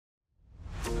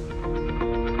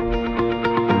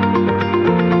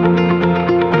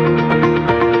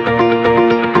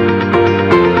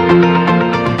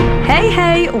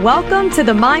Welcome to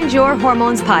the Mind Your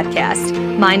Hormones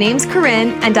podcast. My name's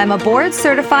Corinne, and I'm a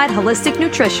board-certified holistic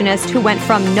nutritionist who went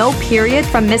from no period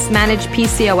from mismanaged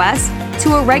PCOS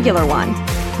to a regular one.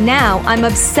 Now I'm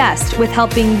obsessed with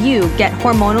helping you get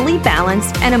hormonally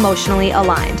balanced and emotionally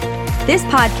aligned. This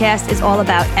podcast is all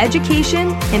about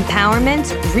education,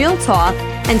 empowerment, real talk,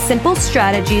 and simple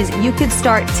strategies you could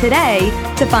start today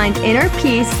to find inner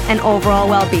peace and overall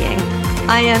well-being.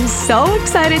 I am so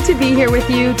excited to be here with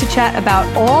you to chat about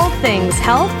all things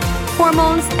health,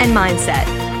 hormones, and mindset.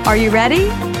 Are you ready?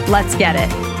 Let's get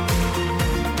it.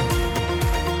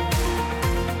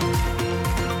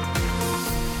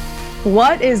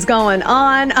 What is going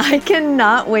on? I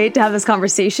cannot wait to have this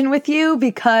conversation with you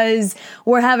because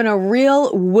we're having a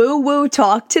real woo-woo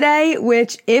talk today,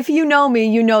 which if you know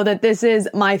me, you know that this is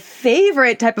my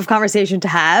favorite type of conversation to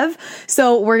have.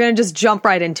 So we're going to just jump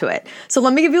right into it. So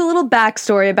let me give you a little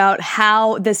backstory about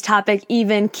how this topic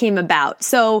even came about.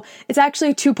 So it's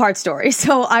actually a two-part story.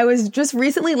 So I was just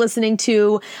recently listening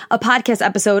to a podcast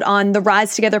episode on the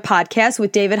Rise Together podcast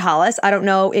with David Hollis. I don't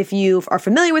know if you are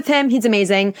familiar with him. He's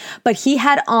amazing. But he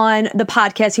had on the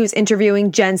podcast, he was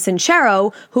interviewing Jen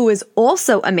Sincero, who is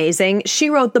also amazing. She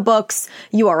wrote the books,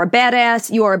 You Are a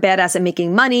Badass at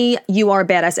Making Money, You Are a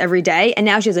Badass Every Day, and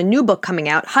now she has a new book coming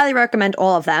out. Highly recommend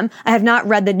all of them. I have not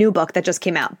read the new book that just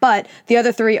came out, but the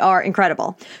other three are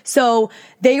incredible. So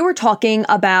they were talking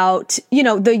about,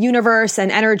 the universe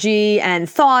and energy and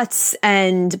thoughts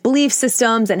and belief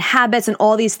systems and habits and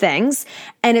all these things.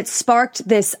 And it sparked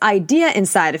this idea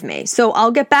inside of me. So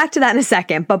I'll get back to that in a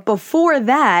second. But before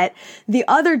that, the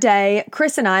other day,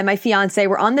 Chris and I, my fiance,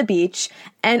 were on the beach,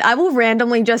 and I will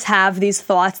randomly just have these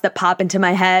thoughts that pop into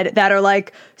my head that are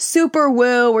like super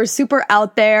woo or super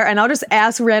out there. And I'll just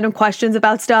ask random questions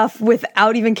about stuff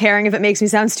without even caring if it makes me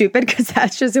sound stupid, because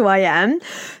that's just who I am.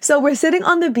 So we're sitting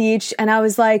on the beach, and I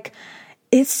was like,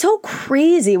 it's so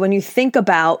crazy when you think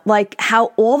about like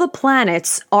how all the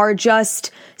planets are just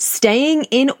staying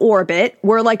in orbit.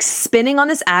 We're like spinning on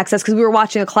this axis because we were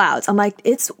watching the clouds. I'm like,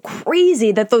 it's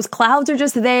crazy that those clouds are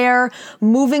just there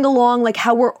moving along, like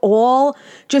how we're all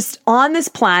just on this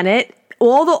planet.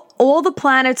 All the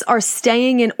planets are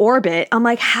staying in orbit. I'm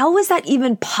like, how is that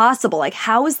even possible? Like,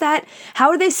 how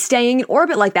are they staying in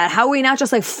orbit like that? How are we not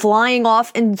just like flying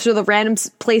off into the random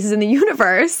places in the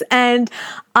universe? And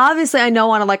obviously I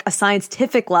know on a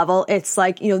scientific level, it's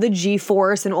like, the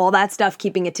G-force and all that stuff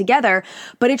keeping it together,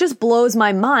 but it just blows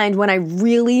my mind when I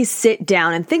really sit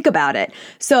down and think about it.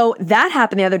 So that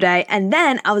happened the other day. And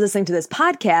then I was listening to this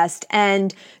podcast,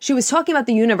 and she was talking about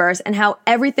the universe and how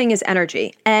everything is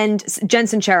energy. And Jen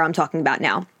Sincero I'm talking about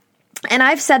now. And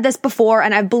I've said this before,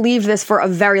 and I've believed this for a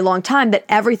very long time, that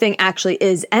everything actually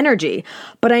is energy.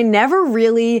 But I never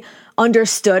really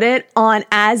understood it on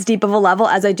as deep of a level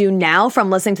as I do now from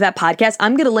listening to that podcast.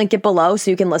 I'm going to link it below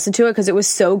so you can listen to it because it was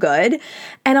so good.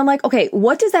 And I'm like, okay,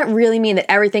 what does that really mean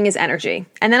that everything is energy?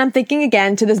 And then I'm thinking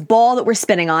again to this ball that we're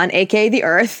spinning on, aka the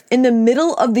Earth, in the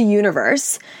middle of the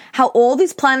universe, how all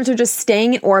these planets are just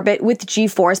staying in orbit with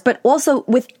G-force, but also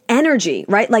with energy,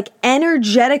 right? Like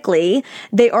energetically,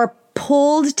 they are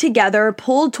pulled together,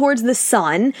 pulled towards the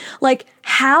sun. Like,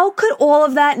 how could all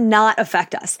of that not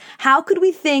affect us? How could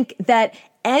we think that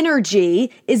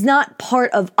energy is not part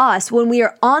of us when we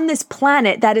are on this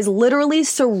planet that is literally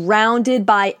surrounded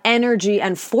by energy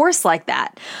and force like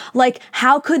that? Like,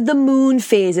 how could the moon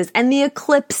phases and the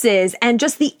eclipses and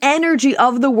just the energy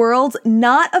of the world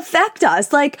not affect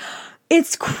us? Like,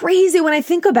 it's crazy when I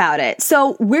think about it.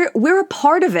 So we're a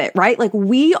part of it, right? Like,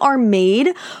 we are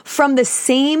made from the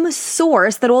same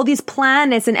source that all these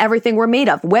planets and everything were made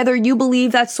of. Whether you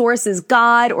believe that source is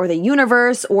God or the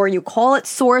universe, or you call it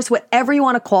source, whatever you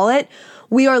want to call it,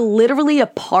 we are literally a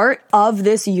part of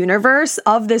this universe,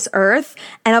 of this earth,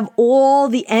 and of all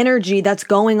the energy that's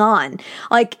going on.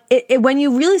 Like, when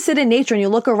you really sit in nature and you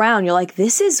look around, you're like,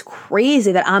 this is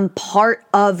crazy that I'm part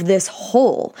of this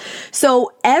whole.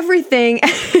 So everything,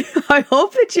 I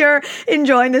hope that you're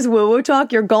enjoying this woo-woo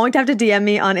talk. You're going to have to DM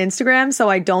me on Instagram, so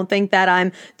I don't think that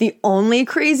I'm the only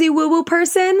crazy woo-woo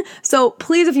person. So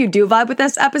please, if you do vibe with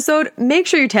this episode, make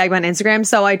sure you tag me on Instagram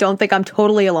so I don't think I'm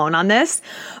totally alone on this.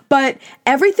 But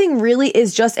everything really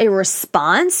is just a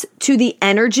response to the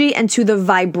energy and to the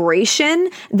vibration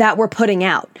that we're putting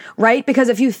out, right? Because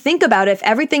if you think about it, if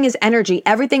everything is energy,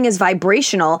 everything is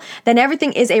vibrational, then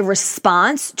everything is a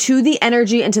response to the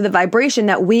energy and to the vibration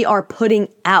that we are putting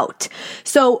out. attract.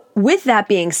 So with that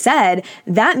being said,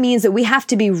 that means that we have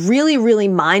to be really, really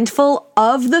mindful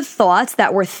of the thoughts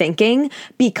that we're thinking,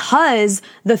 because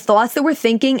the thoughts that we're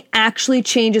thinking actually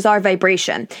changes our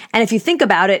vibration. And if you think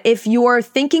about it, if you're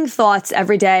thinking thoughts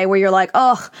every day where you're like,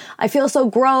 oh, I feel so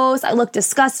gross, I look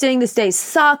disgusting, this day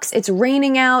sucks, it's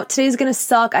raining out, today's gonna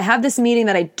suck, I have this meeting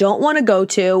that I don't want to go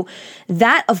to,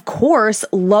 that of course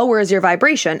lowers your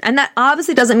vibration. And that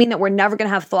obviously doesn't mean that we're never gonna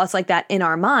have thoughts like that in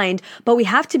our mind, but we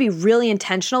have to be really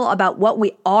intentional about what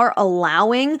we are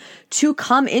allowing to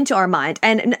come into our mind.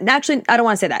 And actually, I don't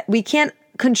want to say that. We can't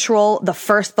control the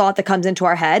first thought that comes into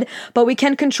our head, but we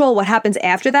can control what happens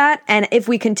after that. And if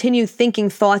we continue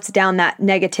thinking thoughts down that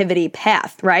negativity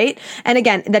path, right? And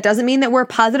again, that doesn't mean that we're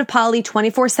positive Polly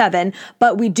 24/7,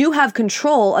 but we do have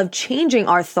control of changing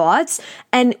our thoughts,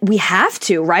 and we have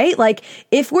to, right? Like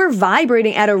if we're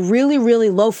vibrating at a really, really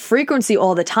low frequency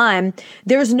all the time,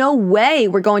 there's no way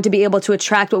we're going to be able to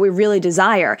attract what we really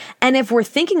desire. And if we're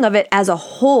thinking of it as a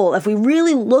whole, if we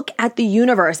really look at the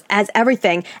universe as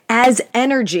everything, as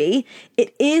energy,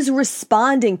 it is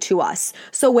responding to us.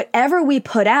 So whatever we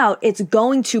put out, it's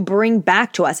going to bring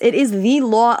back to us. It is the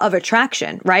law of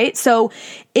attraction, right? So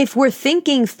if we're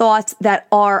thinking thoughts that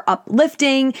are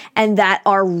uplifting and that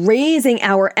are raising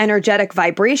our energetic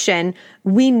vibration,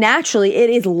 we naturally, it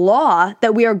is law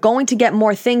that we are going to get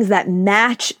more things that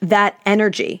match that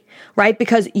energy, right?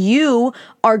 Because you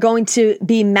are going to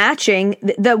be matching,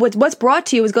 what's brought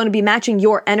to you is going to be matching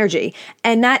your energy.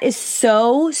 And that is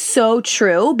so, so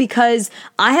true, because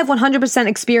I have 100%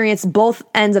 experienced both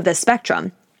ends of the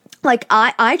spectrum. Like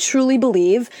I truly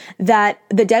believe that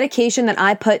the dedication that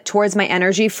I put towards my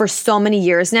energy for so many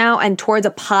years now and towards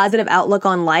a positive outlook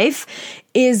on life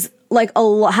is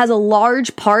has a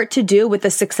large part to do with the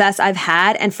success I've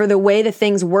had and for the way that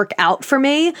things work out for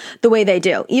me the way they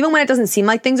do. Even when it doesn't seem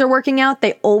like things are working out,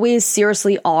 they always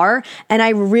seriously are. And I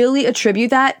really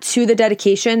attribute that to the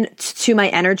dedication to my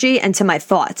energy and to my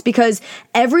thoughts, because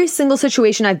every single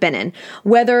situation I've been in,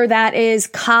 whether that is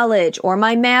college or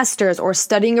my master's or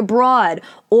studying abroad,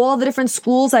 all the different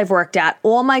schools I've worked at,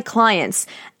 all my clients,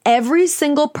 every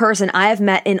single person I have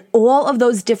met in all of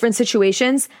those different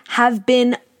situations have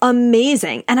been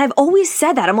amazing. And I've always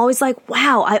said that. I'm always like,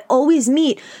 wow, I always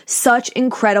meet such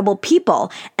incredible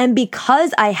people. And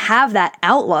because I have that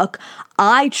outlook,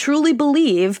 I truly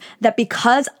believe that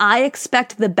because I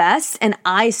expect the best and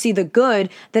I see the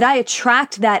good, that I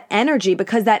attract that energy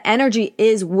because that energy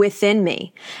is within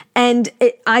me. And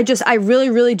I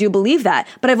really, really do believe that.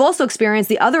 But I've also experienced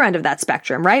the other end of that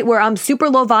spectrum, right? Where I'm super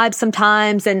low vibe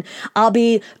sometimes and I'll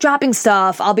be dropping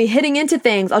stuff. I'll be hitting into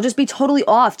things. I'll just be totally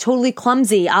off, totally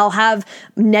clumsy. I'll have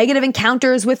negative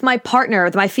encounters with my partner,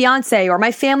 with my fiance or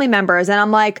my family members. And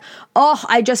I'm like, oh,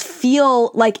 I just feel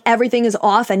like everything is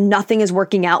off and nothing is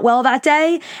working out well that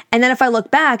day. And then if I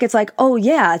look back, it's like, oh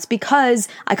yeah, it's because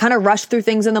I kind of rushed through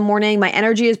things in the morning. My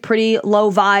energy is pretty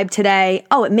low vibe today.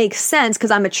 Oh, it makes sense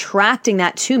because I'm attracting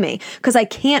that to me, because I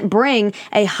can't bring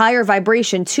a higher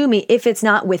vibration to me if it's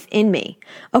not within me.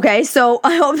 Okay, so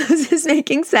I hope this is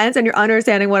making sense and you're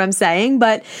understanding what I'm saying.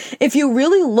 But if you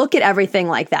really look at everything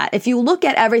like that, if you look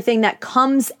at everything that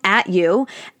comes at you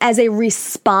as a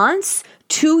response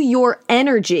to your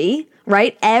energy,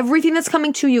 right? Everything that's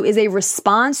coming to you is a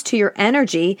response to your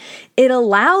energy. It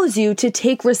allows you to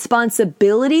take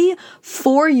responsibility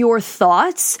for your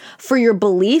thoughts, for your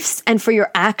beliefs, and for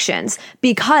your actions.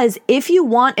 Because if you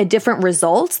want a different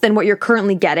result than what you're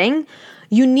currently getting,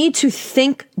 you need to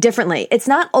think differently. It's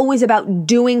not always about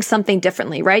doing something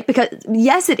differently, right? Because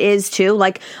yes, it is too.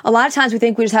 Like a lot of times we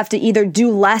think we just have to either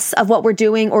do less of what we're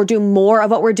doing or do more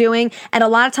of what we're doing. And a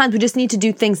lot of times we just need to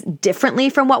do things differently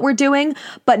from what we're doing.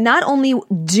 But not only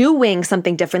doing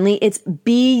something differently, it's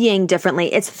being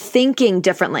differently. It's thinking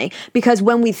differently. Because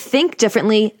when we think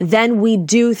differently, then we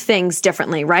do things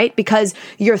differently, right? Because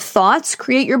your thoughts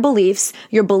create your beliefs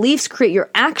create your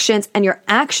actions, and your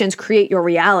actions create your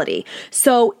reality.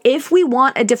 So if we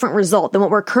want a different result than what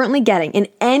we're currently getting in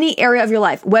any area of your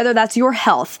life, whether that's your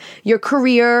health, your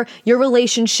career, your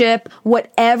relationship,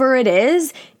 whatever it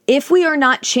is, if we are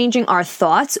not changing our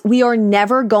thoughts, we are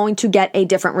never going to get a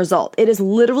different result. It is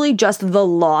literally just the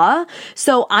law.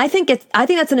 So I think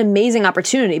that's an amazing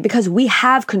opportunity because we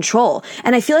have control.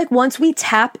 And I feel like once we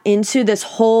tap into this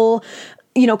whole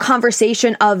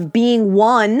conversation of being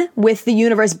one with the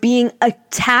universe, being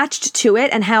attached to it,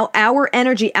 and how our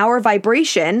energy, our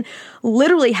vibration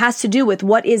literally has to do with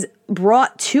what is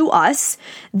brought to us,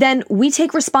 then we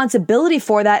take responsibility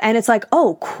for that. And it's like,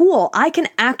 oh, cool. I can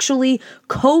actually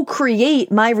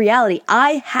co-create my reality.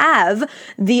 I have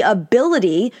the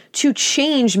ability to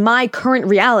change my current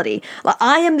reality.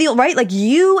 I am right? Like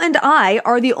you and I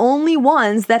are the only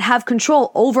ones that have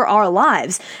control over our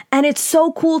lives. And it's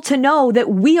so cool to know that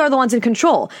we are the ones in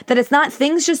control, that it's not,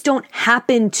 things just don't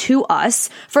happen to us.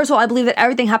 First of all, I believe that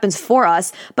everything happens for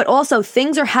us, but also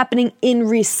things are happening in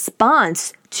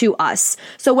response to us.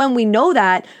 So when we know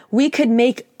that, we could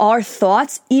make our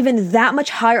thoughts even that much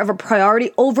higher of a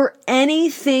priority over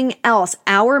anything else.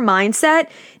 Our mindset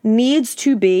needs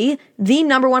to be the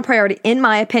number one priority, in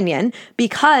my opinion,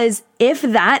 because if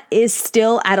that is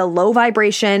still at a low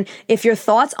vibration, if your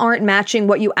thoughts aren't matching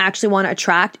what you actually want to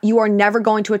attract, you are never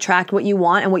going to attract what you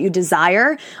want and what you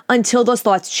desire until those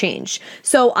thoughts change.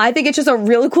 So I think it's just a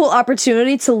really cool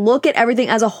opportunity to look at everything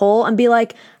as a whole and be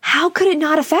like, how could it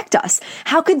not affect us?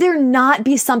 How could there not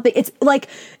be something? It's like,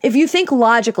 if you think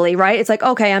logically, right? It's like,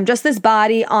 okay, I'm just this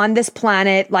body on this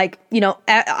planet. Like,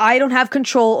 I don't have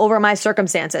control over my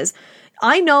circumstances.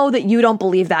 I know that you don't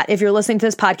believe that if you're listening to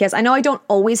this podcast. I know I don't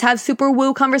always have super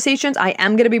woo conversations. I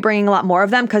am going to be bringing a lot more of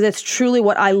them because it's truly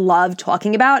what I love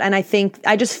talking about. And I think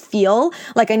I just feel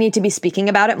like I need to be speaking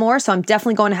about it more. So I'm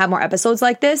definitely going to have more episodes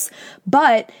like this.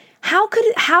 But how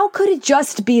could it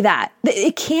just be that?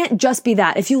 It can't just be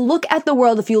that. If you look at the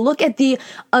world, if you look at the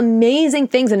amazing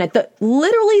things in it,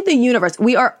 literally the universe,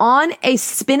 we are on a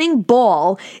spinning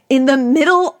ball in the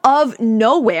middle of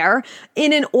nowhere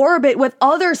in an orbit with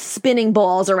other spinning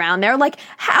balls around there. Like,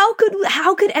 how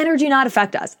could energy not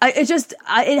affect us?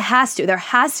 It has to. There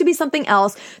has to be something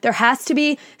else. There has to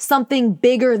be something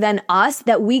bigger than us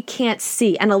that we can't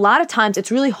see. And a lot of times it's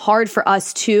really hard for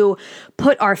us to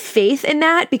put our faith in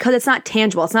that because it's not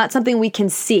tangible. It's not something we can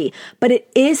see, but it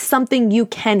is something you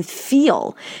can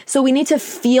feel. So we need to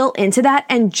feel into that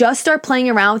and just start playing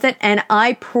around with it. And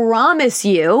I promise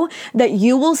you that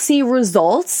you will see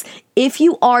results if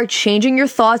you are changing your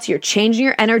thoughts, you're changing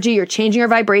your energy, you're changing your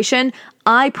vibration.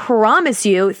 I promise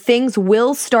you things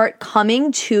will start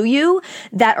coming to you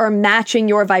that are matching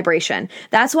your vibration.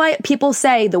 That's why people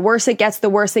say the worse it gets, the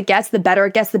worse it gets, the better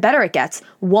it gets, the better it gets.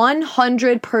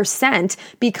 100%,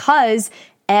 because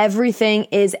everything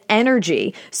is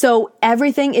energy. So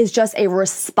everything is just a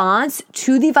response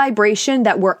to the vibration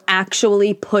that we're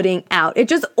actually putting out. It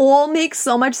just all makes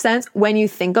so much sense when you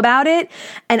think about it.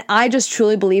 And I just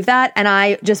truly believe that. And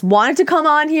I just wanted to come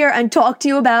on here and talk to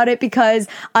you about it because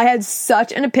I had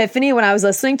such an epiphany when I was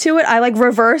listening to it. I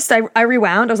reversed, I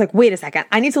rewound. I was like, wait a second,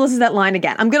 I need to listen to that line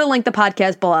again. I'm going to link the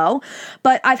podcast below.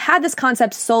 But I've had this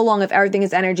concept so long of everything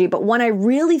is energy. But when I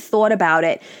really thought about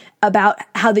it, about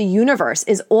how the universe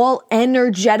is all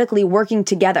energetically working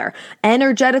together.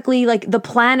 Energetically, like the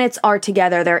planets are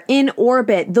together. They're in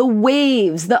orbit, the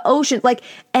waves, the ocean, like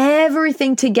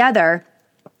everything together.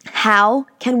 How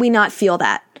can we not feel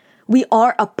that? We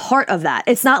are a part of that.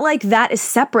 It's not like that is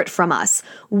separate from us.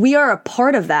 We are a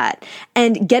part of that.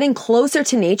 And getting closer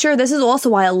to nature, this is also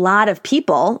why a lot of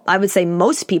people, I would say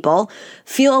most people,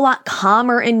 feel a lot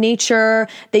calmer in nature.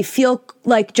 They feel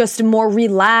like just more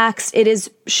relaxed. It is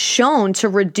shown to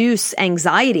reduce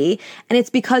anxiety. And it's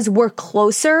because we're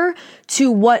closer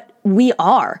to what we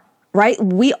are, right?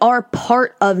 We are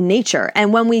part of nature.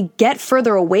 And when we get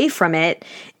further away from it,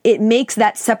 it makes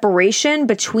that separation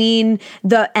between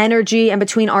the energy and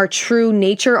between our true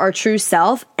nature, our true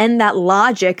self, and that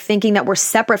logic thinking that we're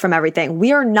separate from everything.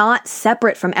 We are not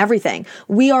separate from everything.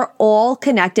 We are all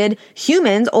connected.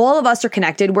 Humans, all of us are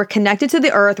connected. We're connected to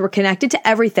the earth. We're connected to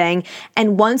everything.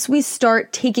 And once we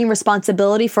start taking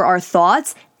responsibility for our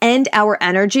thoughts and our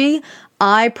energy,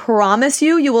 I promise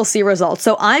you, you will see results.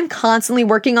 So I'm constantly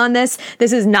working on this.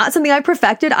 This is not something I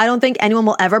perfected. I don't think anyone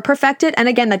will ever perfect it. And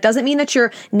again, that doesn't mean that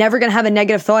you're never going to have a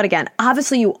negative thought again.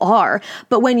 Obviously you are.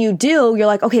 But when you do, you're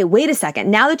like, okay, wait a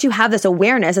second. Now that you have this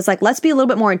awareness, it's like, let's be a little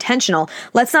bit more intentional.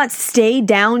 Let's not stay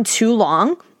down too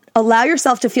long. Allow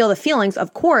yourself to feel the feelings,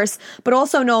 of course, but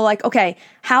also know like, okay,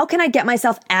 how can I get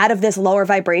myself out of this lower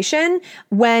vibration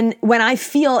when I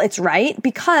feel it's right?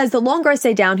 Because the longer I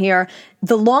stay down here,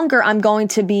 the longer I'm going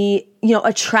to be,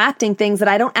 attracting things that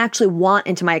I don't actually want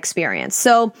into my experience.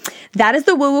 So that is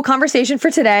the woo-woo conversation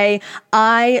for today.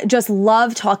 I just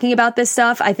love talking about this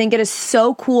stuff. I think it is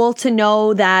so cool to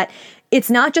know that it's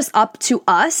not just up to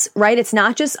us, right? It's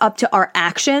not just up to our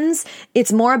actions.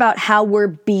 It's more about how we're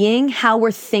being, how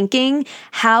we're thinking,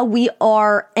 how we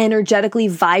are energetically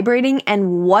vibrating,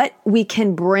 and what we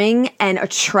can bring and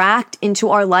attract into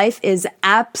our life is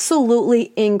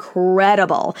absolutely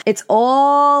incredible. It's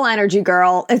all energy,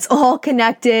 girl. It's all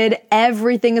connected.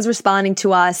 Everything is responding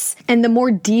to us. And the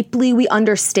more deeply we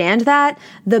understand that,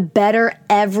 the better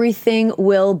everything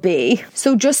will be.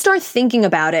 So just start thinking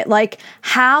about it. Like,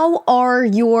 how are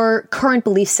your current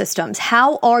belief systems?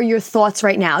 How are your thoughts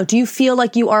right now? Do you feel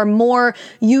like you are more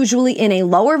usually in a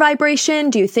lower vibration?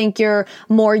 Do you think you're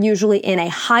more usually in a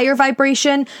higher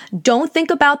vibration? Don't think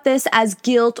about this as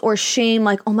guilt or shame,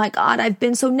 like, oh my God, I've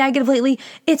been so negative lately.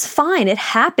 It's fine. It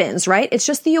happens, right? It's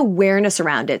just the awareness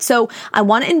around it. So I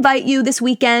want to invite you this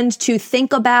weekend to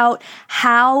think about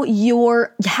how you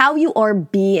are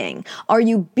being. Are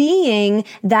you being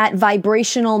that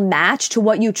vibrational match to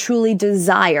what you truly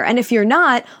desire? And if you're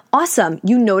not, awesome.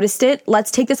 You noticed it.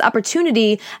 Let's take this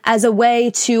opportunity as a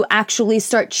way to actually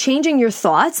start changing your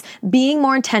thoughts, being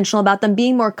more intentional about them,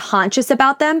 being more conscious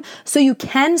about them, so you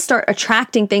can start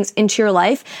attracting things into your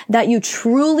life that you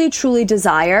truly, truly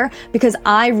desire, because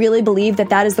I really believe that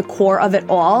that is the core of it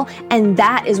all. And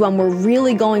that is when we're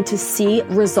really going to see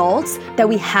results that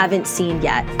we haven't seen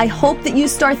yet. I hope that you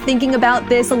start thinking about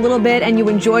this a little bit and you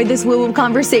enjoyed this woo-woo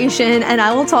conversation, and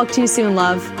I will talk to you soon,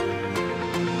 love.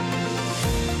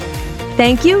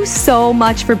 Thank you so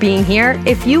much for being here.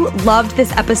 If you loved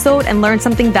this episode and learned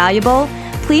something valuable,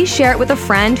 please share it with a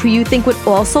friend who you think would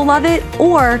also love it,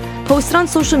 or post it on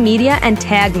social media and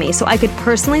tag me so I could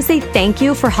personally say thank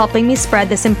you for helping me spread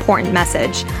this important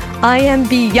message. I am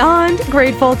beyond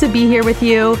grateful to be here with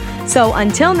you. So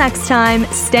until next time,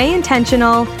 stay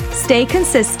intentional, stay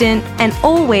consistent, and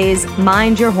always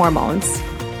mind your hormones.